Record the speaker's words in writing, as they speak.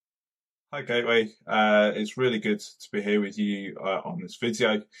Hi Gateway, it's really good to be here with you on this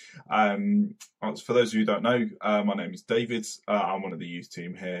video. For those of you who don't know, my name is David. I'm one of the youth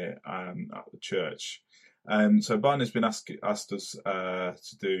team here at the church. So Brian has been asked us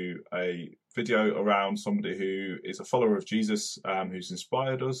to do a video around somebody who is a follower of Jesus, who's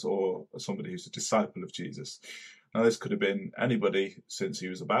inspired us, or somebody who's a disciple of Jesus. Now, this could have been anybody since he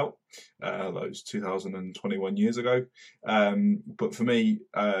was about those 2021 years ago. But for me,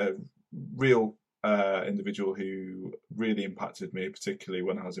 real individual who really impacted me, particularly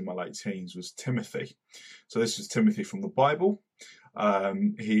when I was in my late teens, was Timothy. So this is Timothy from the Bible.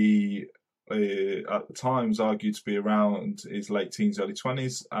 He at the time was argued to be around his late teens, early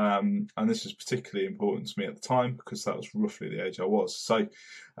 20s, and this was particularly important to me at the time because that was roughly the age I was. So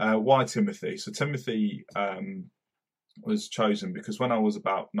why Timothy? So Timothy was chosen because when I was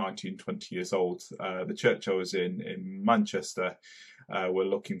about 19, 20 years old, the church I was in Manchester were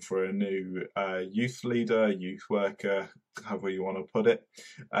looking for a new youth leader, youth worker, however you want to put it.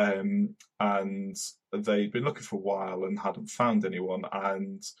 And they'd been looking for a while and hadn't found anyone.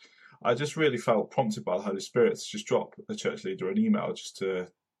 And I just really felt prompted by the Holy Spirit to just drop the church leader an email just to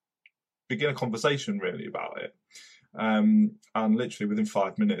begin a conversation really about it. And literally within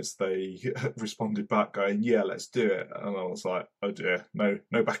 5 minutes, they responded back going, "Yeah, let's do it." And I was like, "Oh dear, no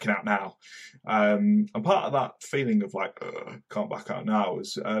backing out now." And part of that feeling of like, can't back out now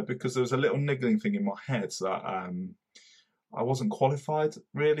was because there was a little niggling thing in my head that I wasn't qualified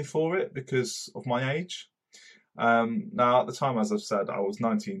really for it because of my age. Now, at the time, as I've said, I was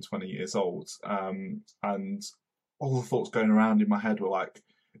 19, 20 years old, and all the thoughts going around in my head were like,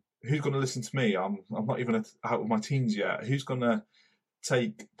 who's going to listen to me? I'm not even out of my teens yet. Who's going to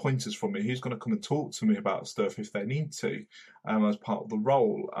take pointers from me? Who's going to come and talk to me about stuff if they need to, as part of the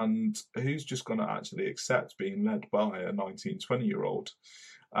role? And who's just going to actually accept being led by a 19, 20-year-old?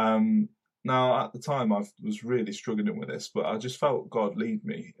 Now, at the time, I was really struggling with this, but I just felt God lead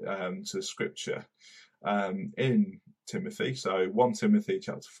me to Scripture in Timothy. So 1 Timothy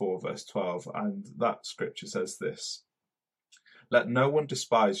chapter 4, verse 12, and that Scripture says this: "Let no one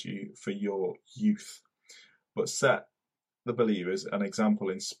despise you for your youth, but set the believers an example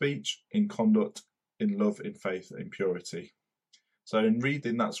in speech, in conduct, in love, in faith, in purity." So in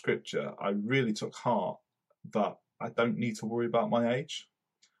reading that scripture, I really took heart that I don't need to worry about my age.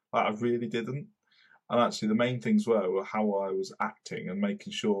 Like, I really didn't. And actually the main things were how I was acting and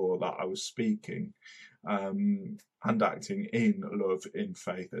making sure that I was speaking and acting in love, in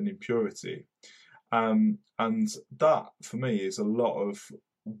faith, and in purity. And that for me is a lot of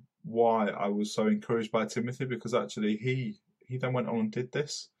why I was so encouraged by Timothy, because actually he then went on and did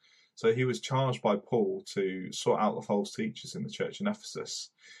this. So he was charged by Paul to sort out the false teachers in the church in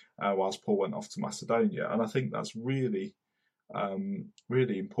Ephesus, whilst Paul went off to Macedonia. And I think that's really,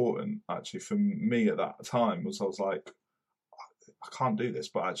 really important actually for me at that time. Was I was like, I can't do this,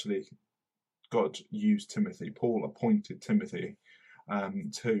 but actually God used Timothy. Paul appointed Timothy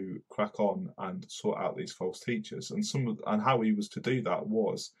to crack on and sort out these false teachers. And how he was to do that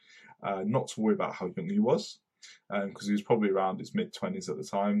was not to worry about how young he was, because he was probably around his mid-20s at the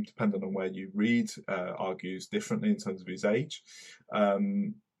time. Depending on where you read, argues differently in terms of his age.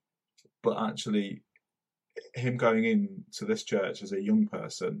 But actually, him going into this church as a young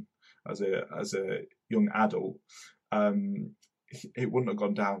person, as a young adult, it wouldn't have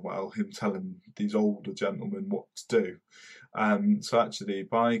gone down well, him telling these older gentlemen what to do. So actually,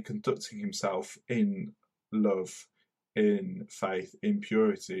 by conducting himself in love, in faith, in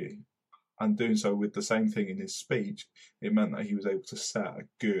purity, and doing so with the same thing in his speech, it meant that he was able to set a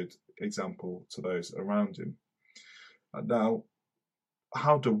good example to those around him. Now,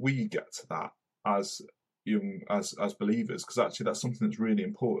 how do we get to that as believers? Because actually, that's something that's really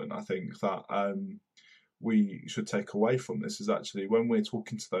important. I think that we should take away from this is actually when we're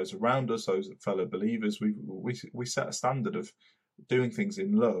talking to those around us, those fellow believers, we set a standard of doing things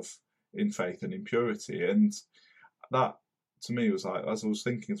in love, in faith, and in purity. And that to me was like, as I was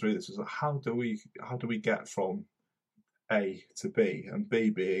thinking through this, was like, how do we get from A to B, and B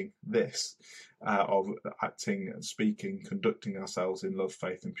being this of acting and speaking, conducting ourselves in love,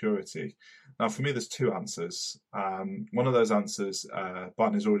 faith, and purity. Now, for me, there's two answers. One of those answers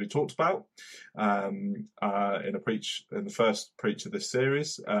Barton has already talked about in the first preach of this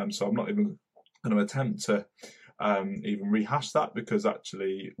series. So I'm not even going to attempt to even rehash that, because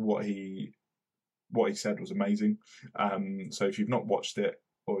actually what he said was amazing. So if you've not watched it,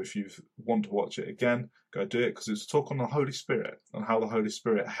 or if you want to watch it again, go do it, because it's a talk on the Holy Spirit and how the Holy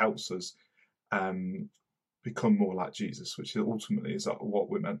Spirit helps us become more like Jesus, which ultimately is what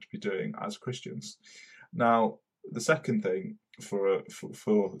we're meant to be doing as Christians. Now, the second thing for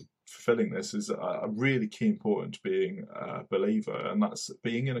fulfilling this is a really key important to being a believer, and that's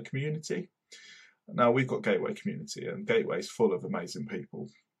being in a community. Now, we've got Gateway Community, and Gateway is full of amazing people.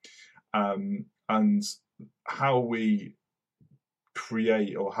 And how we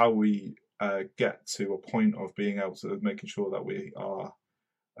create, or how we get to a point of being able to making sure that we are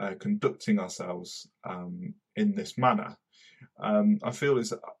conducting ourselves in this manner, I feel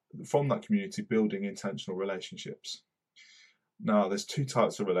is from that community building intentional relationships. Now, there's two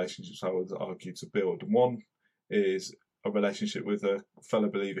types of relationships I would argue to build. One is a relationship with a fellow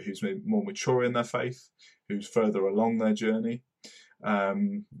believer who's more mature in their faith, who's further along their journey.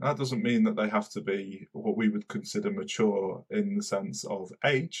 That doesn't mean that they have to be what we would consider mature in the sense of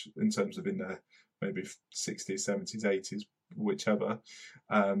age, in terms of in their maybe 60s, 70s, 80s, whichever.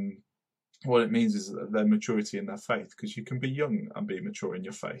 What it means is their maturity in their faith, because you can be young and be mature in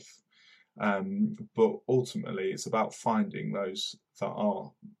your faith. But ultimately, it's about finding those that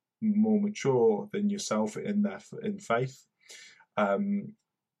are more mature than yourself in faith.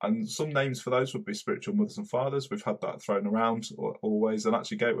 And some names for those would be spiritual mothers and fathers. We've had that thrown around always, and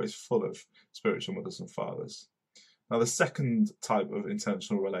actually Gateway's full of spiritual mothers and fathers. Now, the second type of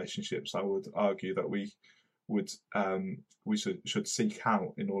intentional relationships, I would argue that we should seek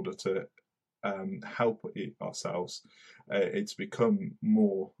out in order to help ourselves to become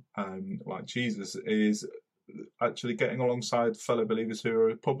more like Jesus, is actually getting alongside fellow believers who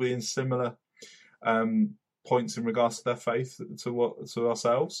are probably in similar points in regards to their faith to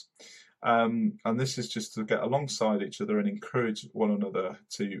ourselves. And this is just to get alongside each other and encourage one another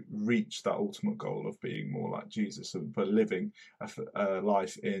to reach that ultimate goal of being more like Jesus, but living a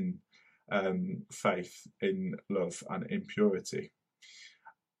life in faith, in love, and in purity.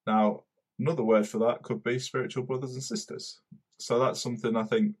 Now, another word for that could be spiritual brothers and sisters. So that's something I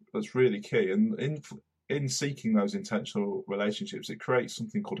think that's really key. And in seeking those intentional relationships, it creates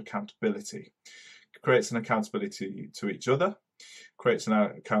something called accountability. It creates an accountability to each other, creates an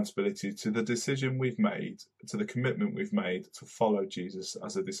accountability to the decision we've made, to the commitment we've made to follow Jesus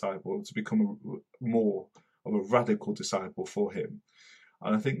as a disciple, to become more of a radical disciple for him.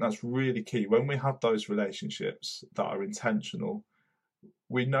 And I think that's really key. When we have those relationships that are intentional,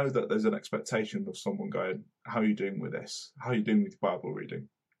 we know that there's an expectation of someone going, how are you doing with this? How are you doing with Bible reading?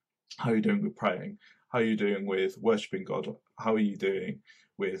 How are you doing with praying? How are you doing with worshipping God? How are you doing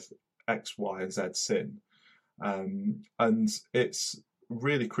with X, Y, and Z sin? And it's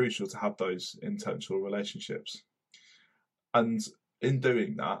really crucial to have those intentional relationships. And in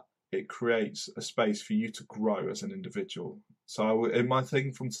doing that, it creates a space for you to grow as an individual. So my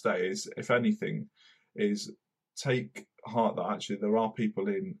thing from today is, if anything, is take heart that actually there are people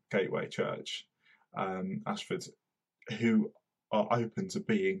in Gateway Church, Ashford, who are open to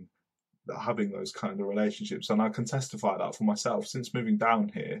having those kind of relationships. And I can testify that for myself. Since moving down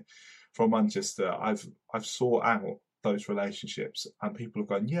here from Manchester, I've sought out those relationships, and people have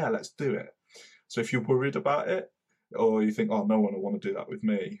gone, yeah, let's do it. So if you're worried about it, or you think, oh, no one will want to do that with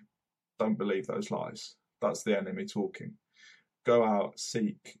me, don't believe those lies. That's the enemy talking. Go out,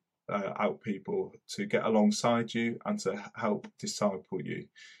 seek out people to get alongside you and to help disciple you,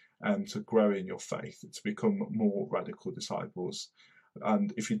 and to grow in your faith, to become more radical disciples.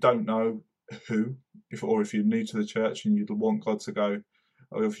 And if you don't know who, or if you're new to the church and you'd want God to go,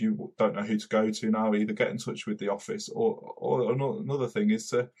 or if you don't know who to go to now, either get in touch with the office, or another thing is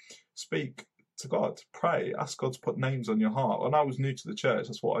to speak to God, pray, ask God to put names on your heart. When I was new to the church,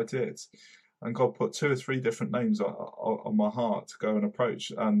 that's what I did. And God put 2 or 3 different names on my heart to go and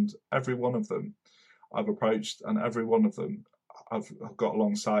approach. And every one of them I've approached, and every one of them have got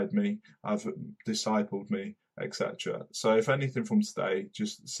alongside me, have discipled me, etc. So if anything from today,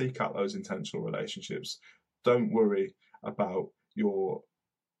 just seek out those intentional relationships. Don't worry about your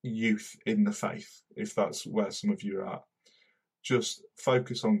youth in the faith, if that's where some of you are at. Just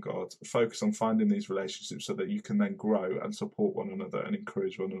focus on God, focus on finding these relationships so that you can then grow and support one another and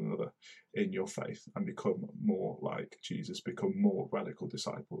encourage one another in your faith and become more like Jesus, become more radical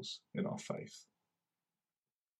disciples in our faith.